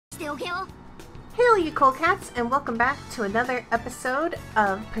Hail you cool cats, and welcome back to another episode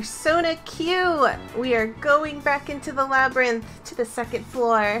of Persona Q. We are going back into the labyrinth to the second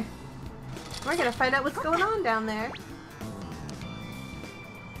floor. We're gonna find out what's going on down there.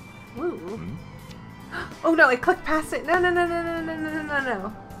 Ooh. Oh no, I clicked past it.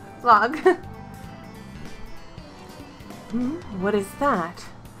 No. Log. What is that?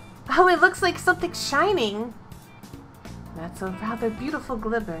 Oh, it looks like something shining. That's a rather beautiful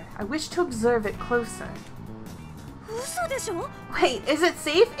glimmer. I wish to observe it closer. Wait, is it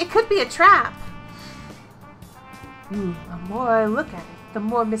safe? It could be a trap. The more I look at it, the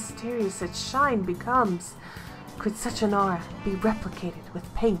more mysterious its shine becomes. Could such an aura be replicated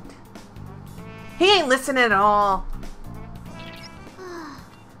with paint? He ain't listening at all.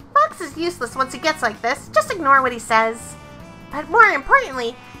 Fox is useless once he gets like this. Just ignore what he says. But more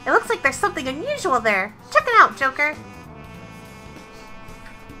importantly, it looks like there's something unusual there. Check it out, Joker.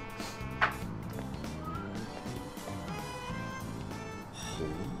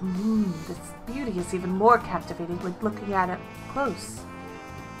 This beauty is even more captivating when looking at it close.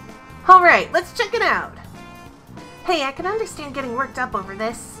 Alright, let's check it out. Hey, I can understand getting worked up over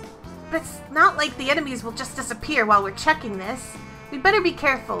this, but it's not like the enemies will just disappear while we're checking this. We better be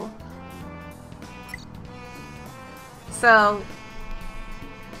careful. So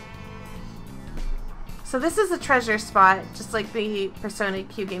this is a treasure spot, just like the Persona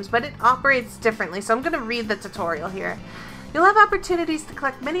Q games, but it operates differently, so I'm going to read the tutorial here. You'll have opportunities to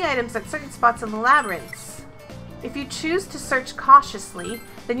collect many items at certain spots in the labyrinths. If you choose to search cautiously,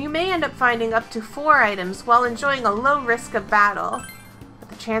 then you may end up finding up to 4 items while enjoying a low risk of battle. But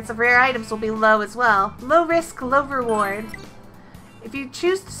the chance of rare items will be low as well. Low risk, low reward. If you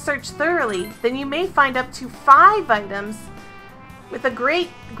choose to search thoroughly, then you may find up to 5 items with a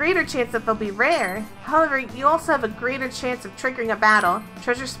greater chance that they'll be rare. However, you also have a greater chance of triggering a battle.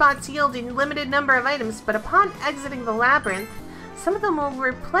 Treasure spots yield a limited number of items, but upon exiting the labyrinth, some of them will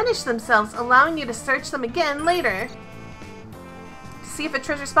replenish themselves, allowing you to search them again later. To see if a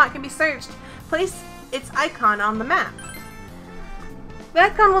treasure spot can be searched, place its icon on the map. The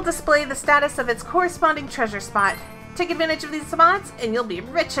icon will display the status of its corresponding treasure spot. Take advantage of these spots, and you'll be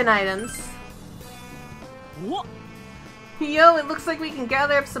rich in items. What? Yo, it looks like we can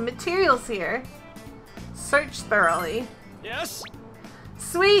gather up some materials here. Search thoroughly. Yes.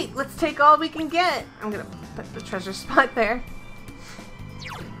 Sweet, let's take all we can get. I'm gonna put the treasure spot there.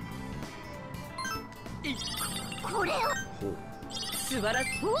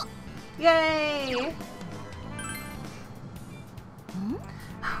 Yay!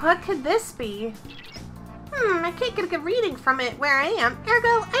 What could this be? I can't get a good reading from it where I am.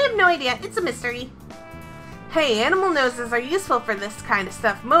 Ergo, I have no idea. It's a mystery. Hey, animal noses are useful for this kind of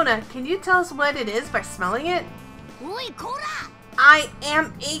stuff. Mona, can you tell us what it is by smelling it? I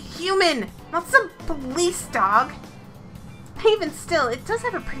am a human, not some police dog. Even still, it does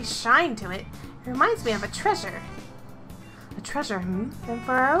have a pretty shine to it. It reminds me of a treasure. A treasure, And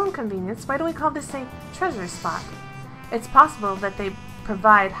for our own convenience, why do we call this a treasure spot? It's possible that they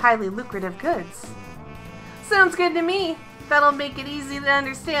provide highly lucrative goods. Sounds good to me. That'll make it easy to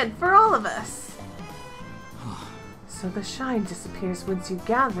understand for all of us. So the shine disappears once you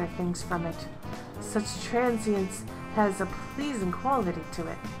gather things from it. Such transience has a pleasing quality to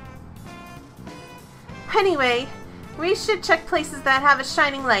it. Anyway, we should check places that have a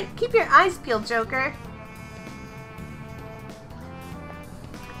shining light. Keep your eyes peeled, Joker.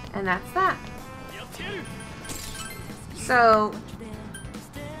 And that's that. So,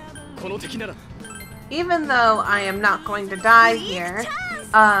 even though I am not going to die here,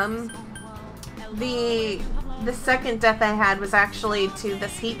 the second death I had was actually to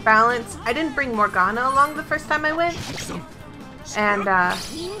this heat balance. I didn't bring Morgana along the first time I went, and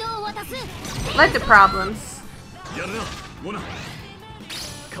led to problems.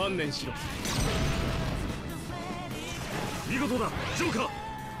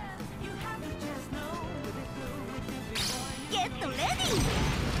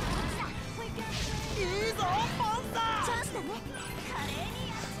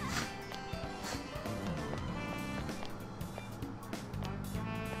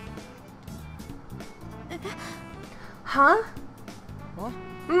 Huh? What?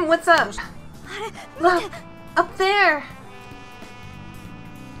 What's up? Look! Up there!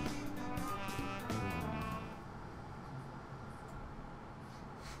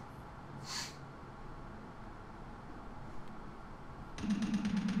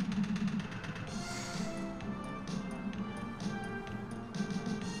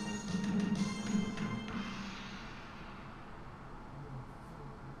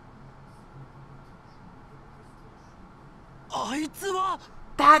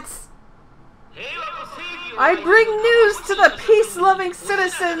 That's... I bring news to the peace-loving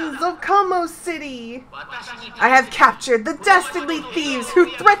citizens of Kamo City. I have captured the dastardly thieves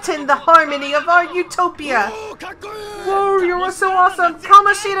who threaten the harmony of our utopia. Whoa, you're so awesome.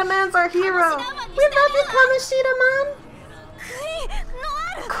 Kamoshida Man's our hero. We love you, Kamoshida Man.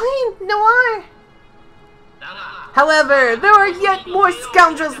 Queen Noir. However, there are yet more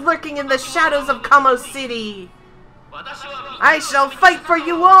scoundrels lurking in the shadows of Kamo City. I shall fight for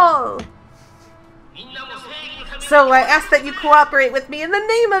you all. So I ask that you cooperate with me in the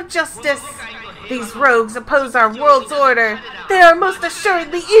name of justice. These rogues oppose our world's order. They are most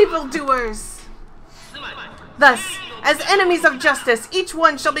assuredly evildoers. Thus, as enemies of justice, each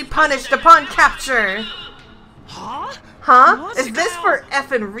one shall be punished upon capture. Huh? Is this for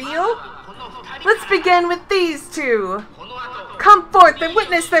effing real? Let's begin with these two. Come forth and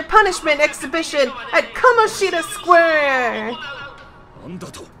witness their punishment exhibition at Kamoshida Square.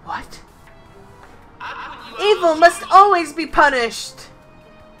 What? Evil must always be punished.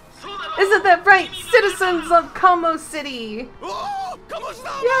 Isn't that right, citizens of Kamo City?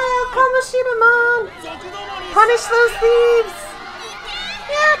 Yeah, Kamoshida Man! Punish those thieves!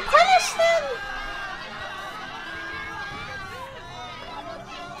 Yeah, punish them!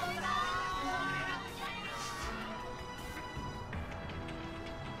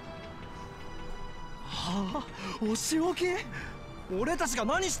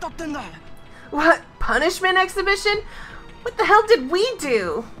 What? Punishment exhibition? What the hell did we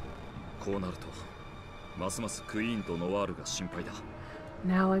do?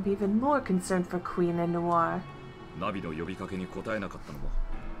 Now I'm even more concerned for Queen and Noir.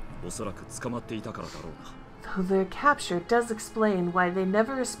 Though their capture does explain why they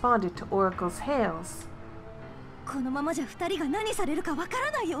never responded to Oracle's hails.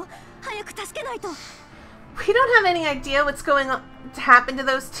 We don't have any idea what's going to happen to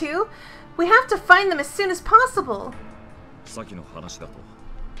those two. We have to find them as soon as possible.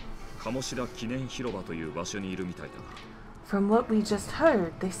 From what we just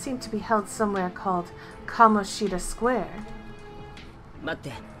heard, they seem to be held somewhere called Kamoshida Square.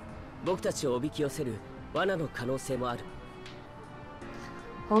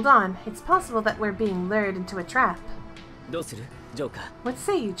 Hold on, it's possible that we're being lured into a trap. What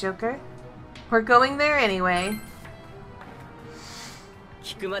say you, Joker? We're going there anyway.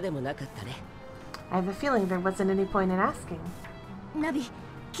 I have a feeling there wasn't any point in asking.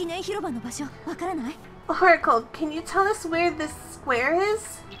 Oracle, can you tell us where this square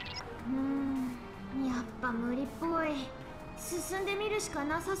is?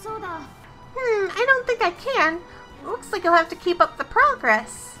 I don't think I can. Looks like you'll have to keep up the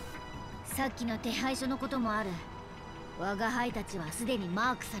progress.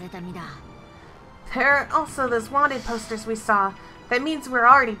 There are also those wanted posters we saw. That means we're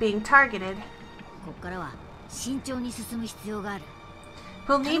already being targeted.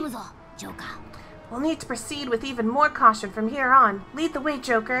 We'll need to proceed with even more caution from here on. Lead the way,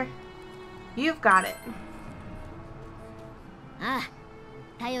 Joker. You've got it.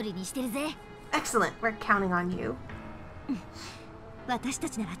 Excellent. We're counting on you.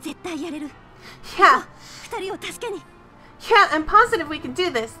 Yeah. Yeah, I'm positive we can do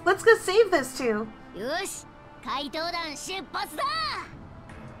this. Let's go save those two.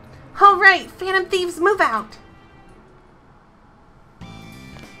 Alright, Phantom Thieves, move out!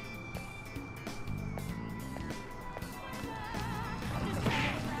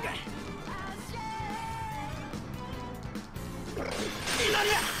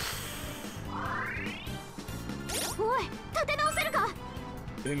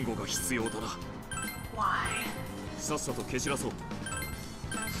 Why?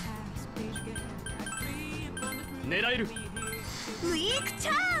 Weak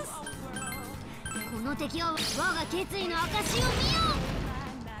chance!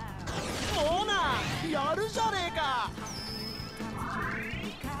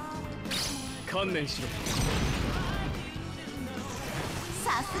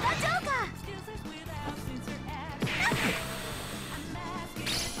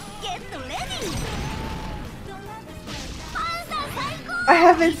 I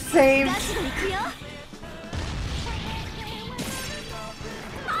haven't saved.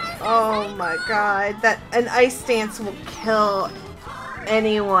 Oh my god, that an ice dance will kill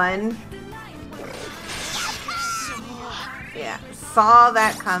anyone. Yeah, saw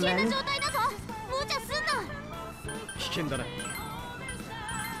that coming.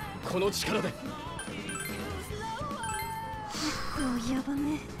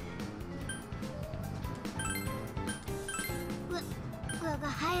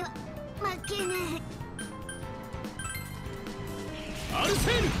 アル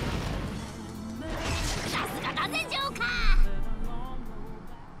セール。さすがだぜジョーカ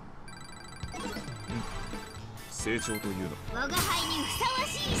成長というのー。我が輩にふさわ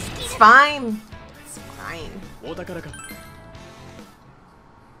しいスキ It's ル。 fine. It's fine. お宝か。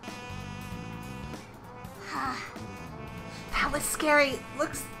は That was scary.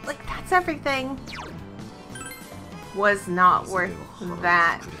 Looks like that's everything. Was not worth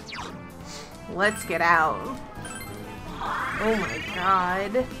that. Let's get out. Oh my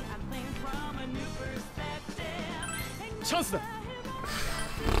god. チャンスだ。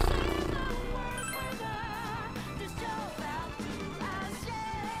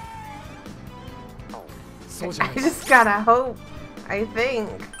そうじゃ I ない。 just gotta hope. I think.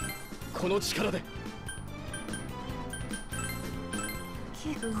 この力で。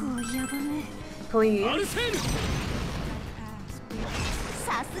結構やばめ。 Please. アルセール。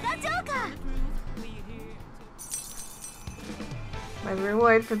さすがジョーカー。 My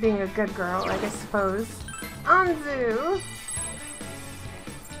reward for being a good girl, I guess suppose. Anzu!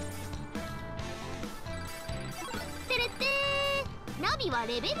 てれってー。ナビは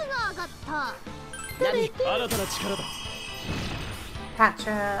レベルが上がった。何？新たな力だ。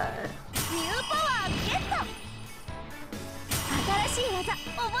 Patra. ニューパワーゲット。新しい技覚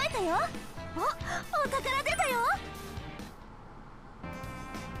えたよ。お宝出たよ。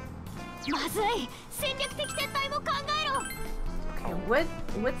まずい。戦略的撤退も考えろ。 Okay,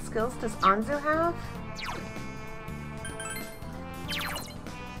 what skills does Anzu have?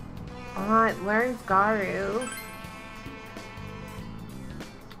 Ah, it learns Garu.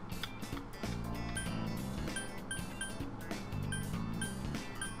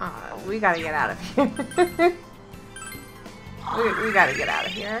 We gotta get out of here. we gotta get out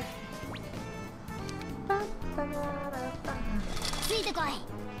of here. ついてこい。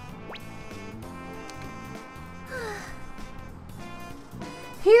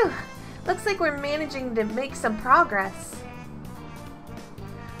 Phew! Looks like we're managing to make some progress.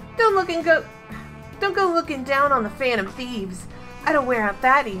 Don't go looking down on the Phantom Thieves. I don't wear out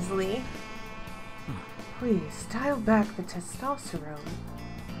that easily. Please, dial back the testosterone.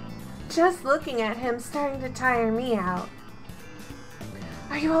 Just looking at him starting to tire me out.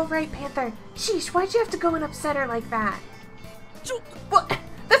 Are you alright, Panther? Sheesh, why'd you have to go and upset her like that? What?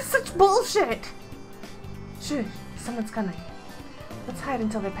 That's such bullshit! Shush, someone's coming. Let's hide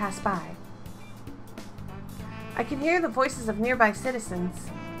until they pass by. I can hear the voices of nearby citizens.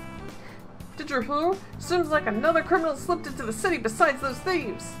 Did you hear? Seems like another criminal slipped into the city besides those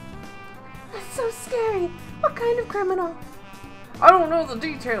thieves. That's so scary. What kind of criminal? I don't know the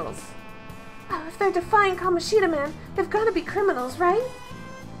details. Oh, if they're defying Kamoshida Man, they've got to be criminals, right?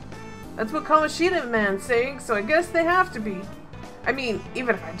 That's what Kamoshida Man's saying, so I guess they have to be. I mean,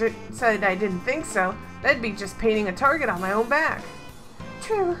 even if I said I didn't think so, that'd be just painting a target on my own back.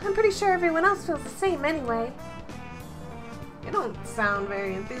 True, I'm pretty sure everyone else feels the same anyway. They don't sound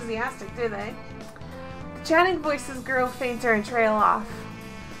very enthusiastic, do they? The chatting voices grow fainter and trail off.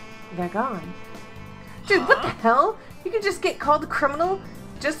 They're gone. Dude, what the hell? You can just get called a criminal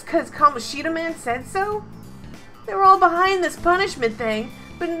just because Kamoshida Man said so? They were all behind this punishment thing,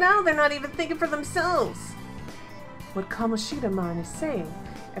 but now they're not even thinking for themselves. What Kamoshida Man is saying,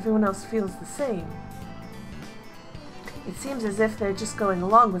 everyone else feels the same. It seems as if they're just going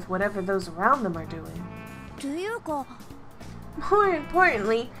along with whatever those around them are doing. というか、 More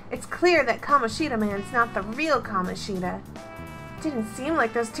importantly, it's clear that Kamoshida Man's not the real Kamoshida. It didn't seem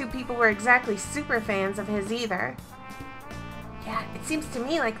like those two people were exactly super fans of his either. Yeah, it seems to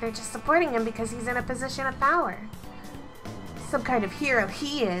me like they're just supporting him because he's in a position of power. Some kind of hero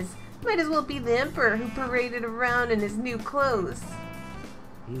he is. Might as well be the emperor who paraded around in his new clothes.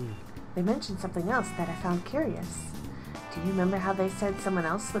 They mentioned something else that I found curious. Do you remember how they said someone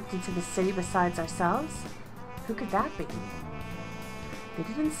else slipped into the city besides ourselves? Who could that be? They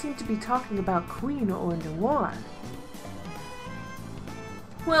didn't seem to be talking about Queen or Noir.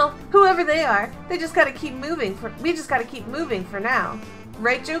 Well, whoever they are, we just gotta keep moving for now.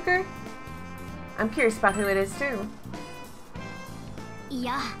 Right, Joker? I'm curious about who it is too. い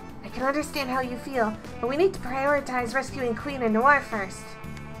や、 I can understand how you feel, but we need to prioritize rescuing Queen and Noir first.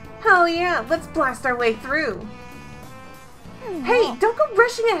 Hell yeah, let's blast our way through. Hey, don't go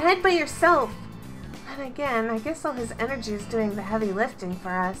rushing ahead by yourself. And again, I guess all his energy is doing the heavy lifting for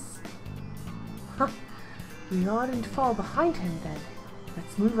us. Huh. We oughtn't fall behind him then.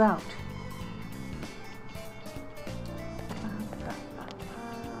 Let's move out.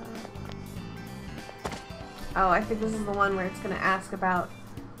 Oh, I think this is the one where it's going to ask about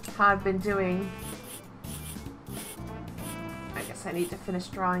how I've been doing. I guess I need to finish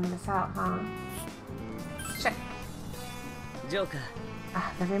drawing this out, huh? Check. Joker.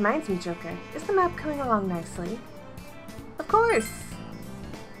 Ah, that reminds me, Joker. Is the map coming along nicely? Of course!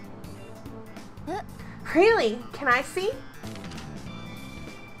 Really? Can I see?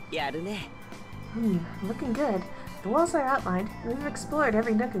 やるね。 Looking good. The walls are outlined, and we've explored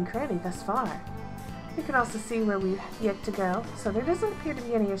every nook and cranny thus far. We can also see where we've yet to go, so there doesn't appear to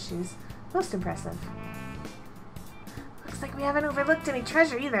be any issues. Most impressive. Looks like we haven't overlooked any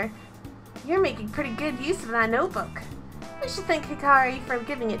treasure either. You're making pretty good use of that notebook. We should thank Hikari for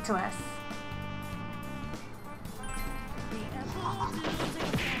giving it to us.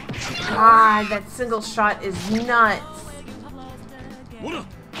 God, that single shot is nuts. ほら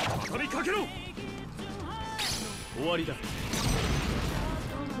畳みかけろ終わりださ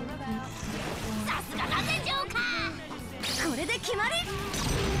すがだぜジョーカーこれで決まり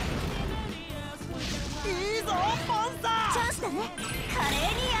いいぞパンサー。チャンスだね華麗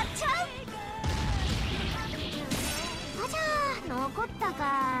にやっちゃうあじゃあ残ったか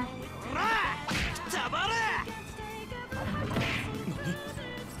ほらくたばれ。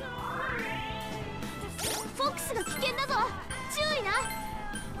フォックスが危険だぞ注意な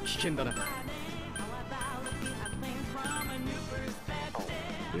危険だな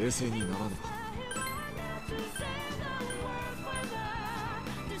冷静にならねば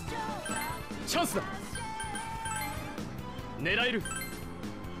チャンスだ狙える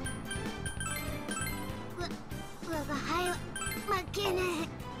我が輩は負けね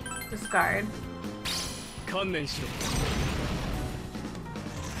Discard. 観念しろ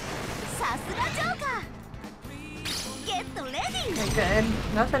さすがジョーカーゲットレディー Okay, good.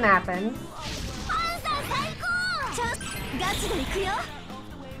 Nothing happened. パンサー最高チャンスガチで行くよ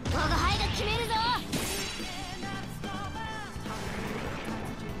我が輩が決めるぞ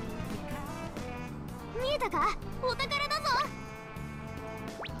見えたかお宝だぞ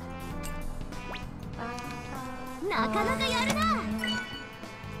なかなかやるな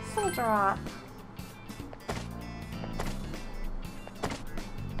Soul drop.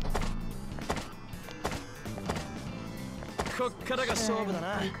 こっからが勝負だ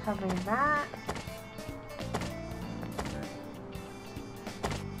な。 Uncover that.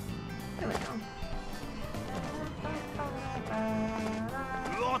 There we go.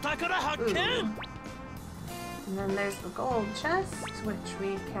 お宝発見。 And then there's the gold chest, which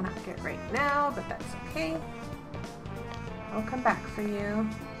we cannot get right now, but that's okay. I'll come back for you.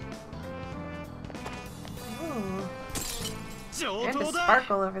 Ooh. 上 And a 等だ。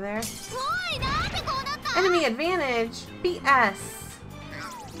 sparkle over there. おいなんでこうなった Enemy advantage! BS!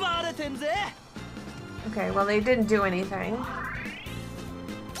 バレてんぜ。 Okay, well they didn't do anything.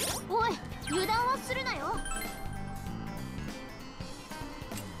 おい油断はするなよ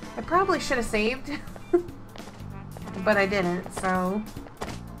I probably should have saved. But I didn't, so...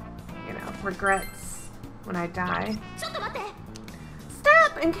 You know, regrets when I die. ちょっと待って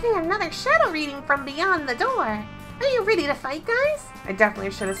Stop! I'm getting another shadow reading from beyond the door! Are you ready to fight, guys? I definitely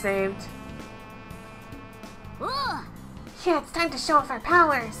should have saved. おう Yeah, it's time to show off our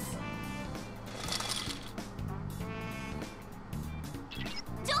powers!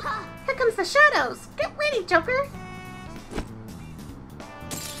 ジョーカ Here comes the shadows! Get ready, Joker!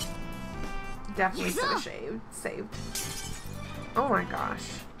 Definitely should have saved. Oh my gosh.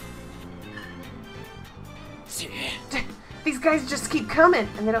 These guys just keep coming,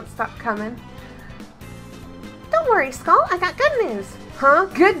 and they don't stop coming. Don't worry, Skull, I got good news. Huh?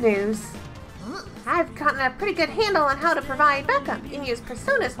 Good news? I've gotten a pretty good handle on how to provide backup and use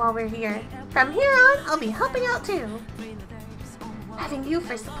personas while we're here. From here on, I'll be helping out too. Having you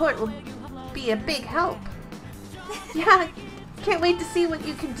for support will be a big help. Yeah, can't wait to see what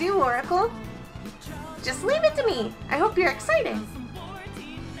you can do, Oracle. Just leave it to me. I hope you're excited.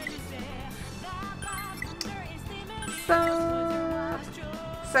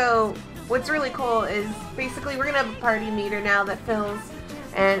 So what's really cool is basically we're gonna have a party meter now that fills,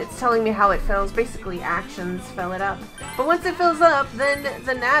 and it's telling me how it fills. Basically, actions fill it up. But once it fills up, then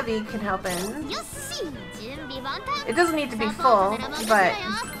the Navi can help in. よし準備万端 It doesn't need to be full, but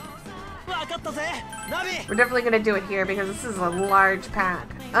わかったぜ。ナビ。 we're definitely gonna do it here because this is a large pack.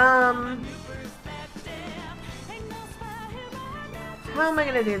 How am I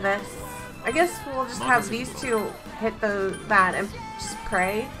gonna do this? I guess we'll just have these two hit that and just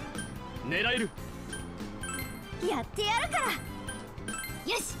pray. 狙えるやってやるから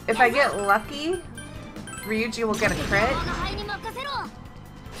よし If I get lucky, Ryuji will get a 我 crit. が輩に任せろ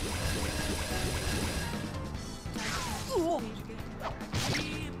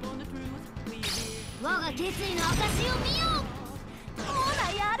我が決意の証を見ようほら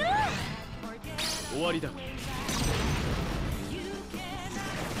やる終わりだ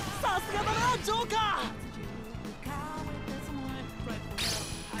さすがだなジョーカ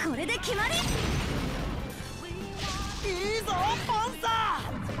これで決まり。いいぞパンサ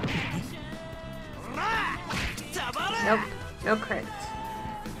ー。ジャバレ Nope. No crit.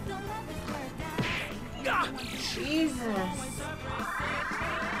 が Jesus.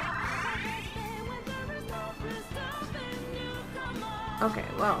 Okay,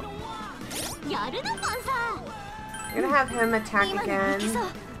 well, やるなパンサ we're gonna have him ー。 attack 今のいけそう again.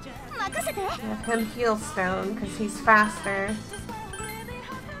 任せて。 Have him heal stone because he's faster.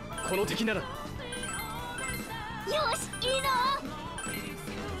 この敵ならよしいいの。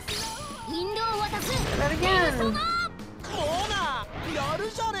引導を渡す。 Do that again. もうなやる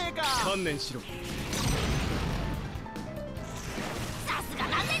じゃねえか。観念しろ。さすが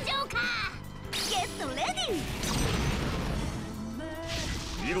螺旋城か。ゲットレディ。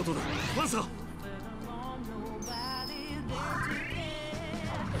見事だパンサー。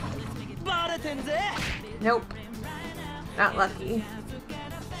バレてんぜ。 Nope. Not lucky.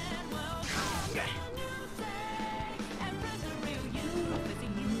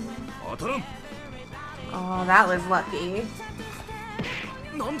 Oh, that was lucky.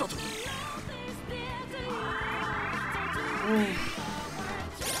 なんだと。 Ooh.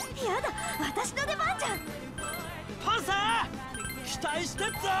 やだ私の出番じゃん。パンサー期待してっ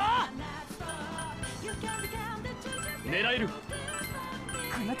ぞ。狙える。こ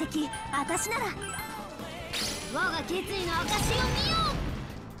の敵私なら。我が決意の証を見よ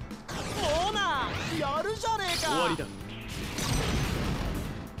う。もうなやるじゃねえか。終わりだ。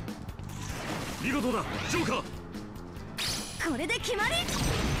見事だジョーカー。これで決まり。こ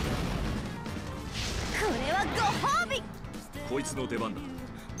れはご褒美。こいつの出番だ。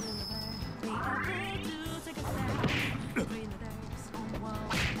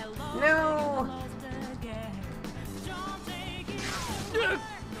 No.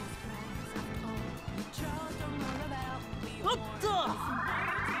 おっと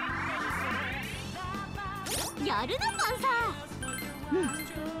やるなパンサー。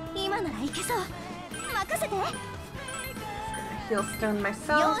今ならいけそう。任せて。 Heal stone 容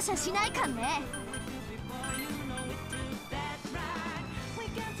myself. 赦しないかんね。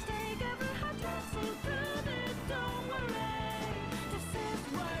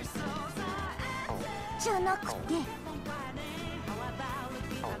じゃなくて。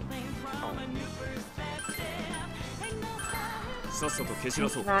さっさと蹴散ら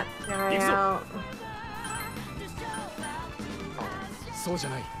そう。 That guy Use it. out. そうじゃ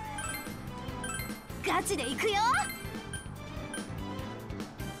ない。ガチで行くよ。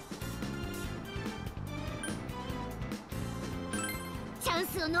チャン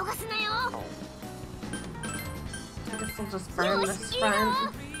スを逃すなよ。 I guess we'll just burn this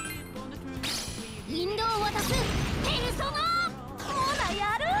front. 引導を渡す。ペルソナ。ほらや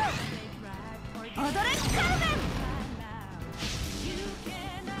る。踊れカルメン。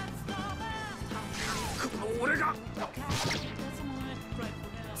 この俺が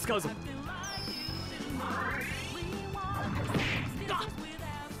使うぞ。ス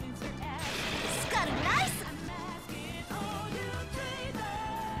カルナイス。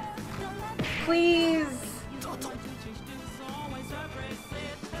 Please.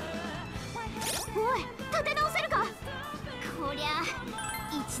 おい立て直せるか。こりゃ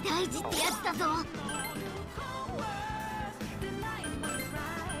一大事ってやつだぞ。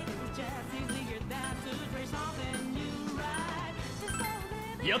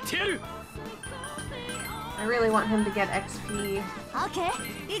やってやる。 I really want him to get XP. オッケー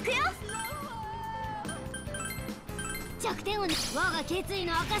行くよ。弱点をね。我が決意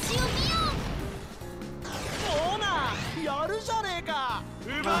の証を見よもうなやるじゃねえか。う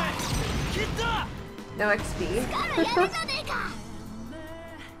まい切った。 No XP. う。からやるじゃねえか。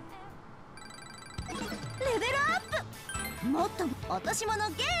レベルアップ。もっと落とし物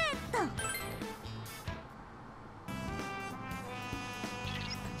ゲーッと。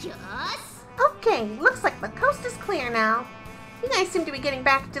 よし。 Okay, looks like the coast is clear now. You guys seem to be getting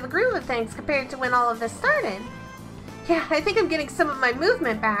back into the groove of things compared to when all of this started. Yeah, I think I'm getting some of my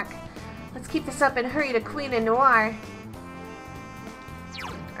movement back. Let's keep this up and hurry to Queen and Noir.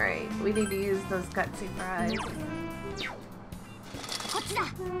 Alright, we need to use those gutsy fries. こっちだ。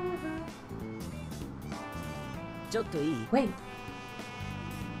ちょっといい？ Wait.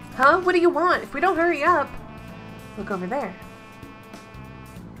 Huh? What do you want? If we don't hurry up... Look over there.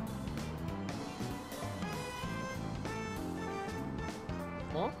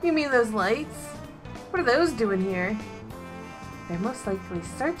 You mean those lights? What are those doing here? They're most likely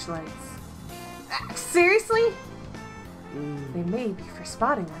searchlights. Seriously? They may be for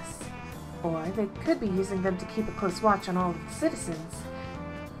spotting us. Or they could be using them to keep a close watch on all of the citizens.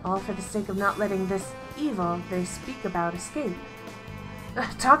 All for the sake of not letting this evil they speak about escape.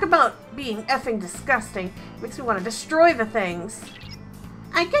 Talk about being effing disgusting. Makes me want to destroy the things.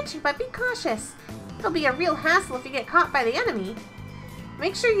 I get you, but be cautious. It'll be a real hassle if you get caught by the enemy.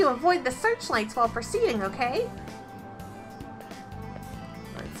 Make sure you avoid the searchlights while proceeding, okay?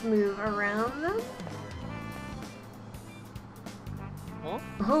 Let's move around them. Huh?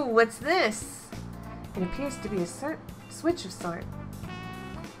 Oh, what's this? It appears to be a switch of sort.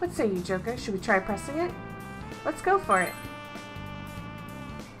 What say you, Joker? Should we try pressing it? Let's go for it.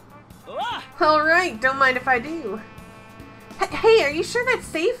 Ah! Alright, don't mind if I do. Hey, are you sure that's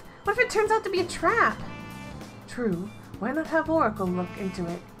safe? What if it turns out to be a trap? True. Why not have Oracle look into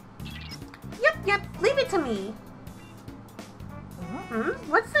it? Yep, leave it to me.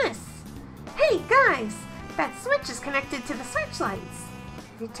 What's this? Hey, guys! That switch is connected to the searchlights.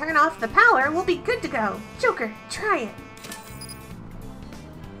 If you turn off the power, we'll be good to go. Joker, try it.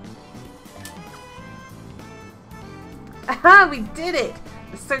 Aha, we did it!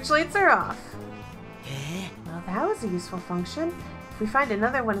 The searchlights are off. Well, that was a useful function. If we find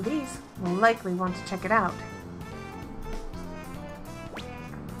another one of these, we'll likely want to check it out.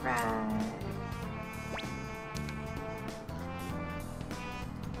 Right.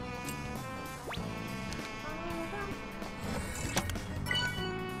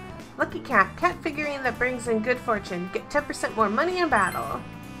 Lucky Cat. Cat figurine that brings in good fortune. Get 10% more money in battle.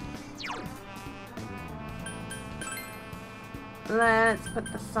 Let's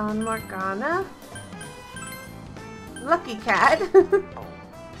put this on Morgana. Lucky Cat.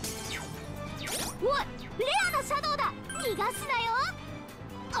 What?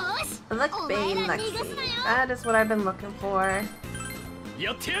 Look, Bane, Lexi. That is what I've been looking for.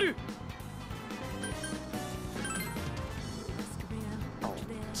 やってやる。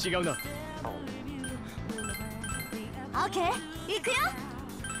違うな。オッケー、行くよ。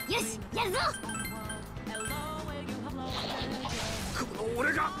よし、やるぞ。この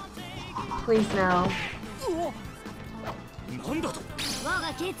俺が Please no. なんだと。我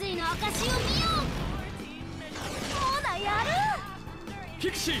が決意の証を見よう。そうだ、やる。ピ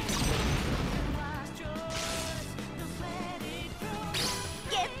クシー。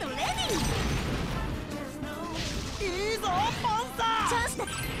ゲットレディー。いいぞ、パンサー。チャンスだ。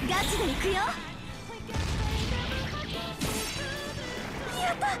ガチで行くよ。や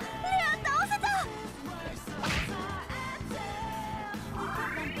った、レア倒せた。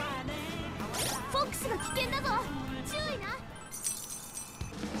フォックスが危険だぞ。注意な。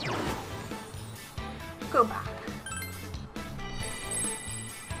Go back.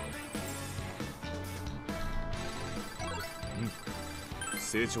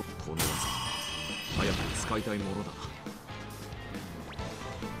 成長この技早く使いたいものだ。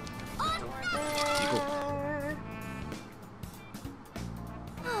行こう。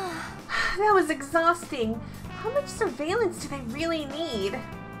That was exhausting. How much surveillance do they really need?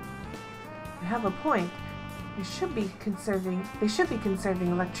 I have a point. They should be conserving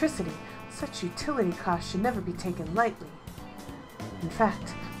electricity. Such utility costs should never be taken lightly. In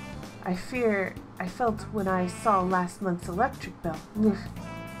fact, I felt when I saw last month's electric bill.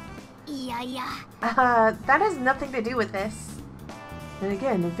 That has nothing to do with this. And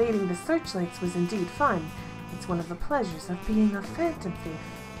again, evading the searchlights was indeed fun. It's one of the pleasures of being a phantom thief.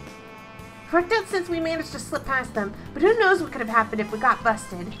 Worked out since we managed to slip past them, but who knows what could have happened if we got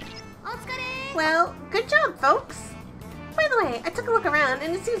busted. Well, good job, folks. By the way, I took a look around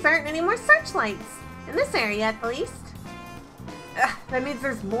and it seems there aren't any more searchlights. In this area, at least. That means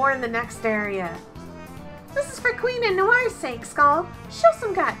there's more in the next area. This is for Queen and Noir's sake, Skull. Show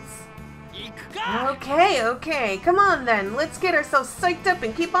some guts. Okay. Come on then. Let's get ourselves psyched up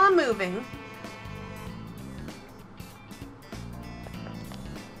and keep on moving.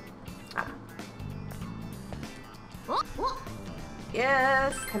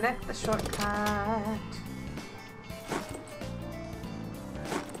 Yes, connect the shortcut.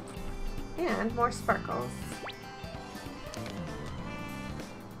 And more sparkles.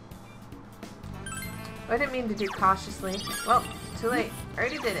 I didn't mean to do cautiously. Well, too late.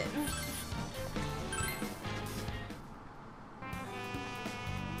 Already did it.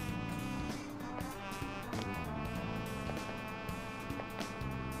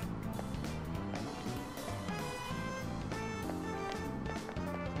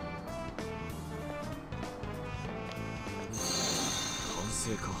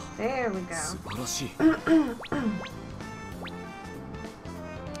 There we go.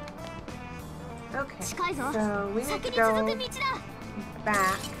 Okay, so we need to go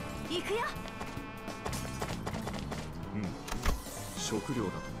back.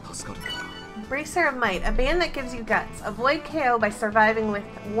 Bracer of Might, a band that gives you guts. Avoid KO by surviving with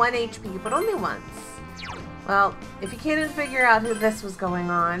 1 HP, but only once. Well, if you can't figure out who this was going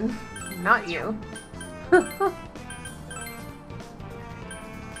on, not you.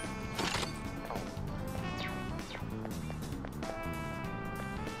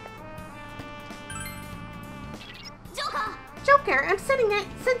 Joker, I'm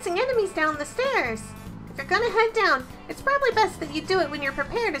sensing enemies down the stairs. If you're gonna head down, it's probably best that you do it when you're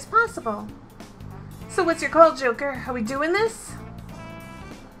prepared as possible. So what's your call, Joker? Are we doing this?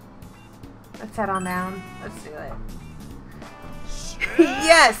 Let's head on down. Let's do it.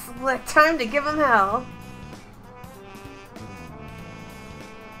 Yes! Time to give him hell.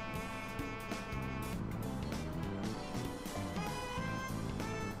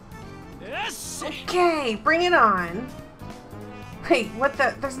 Yes. Okay, bring it on. Wait, what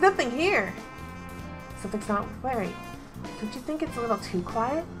the? There's nothing here. Something's not right. Don't you think it's a little too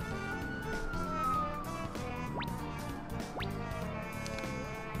quiet?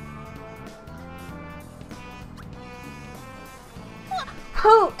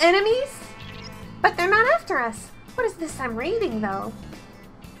 Oh, enemies? But they're not after us. What is this I'm reading, though?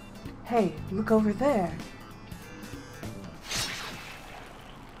 Hey, look over there.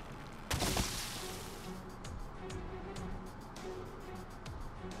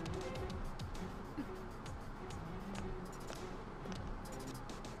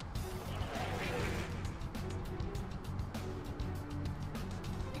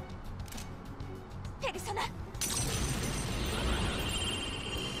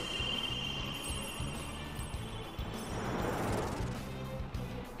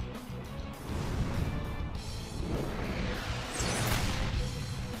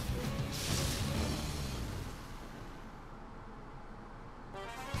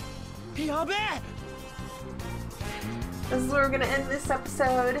 Persona. This is where we're gonna end this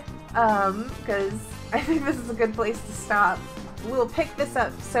episode, because I think this is a good place to stop. We'll pick this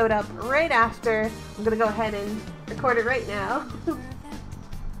episode up right after. I'm gonna go ahead and record it right now.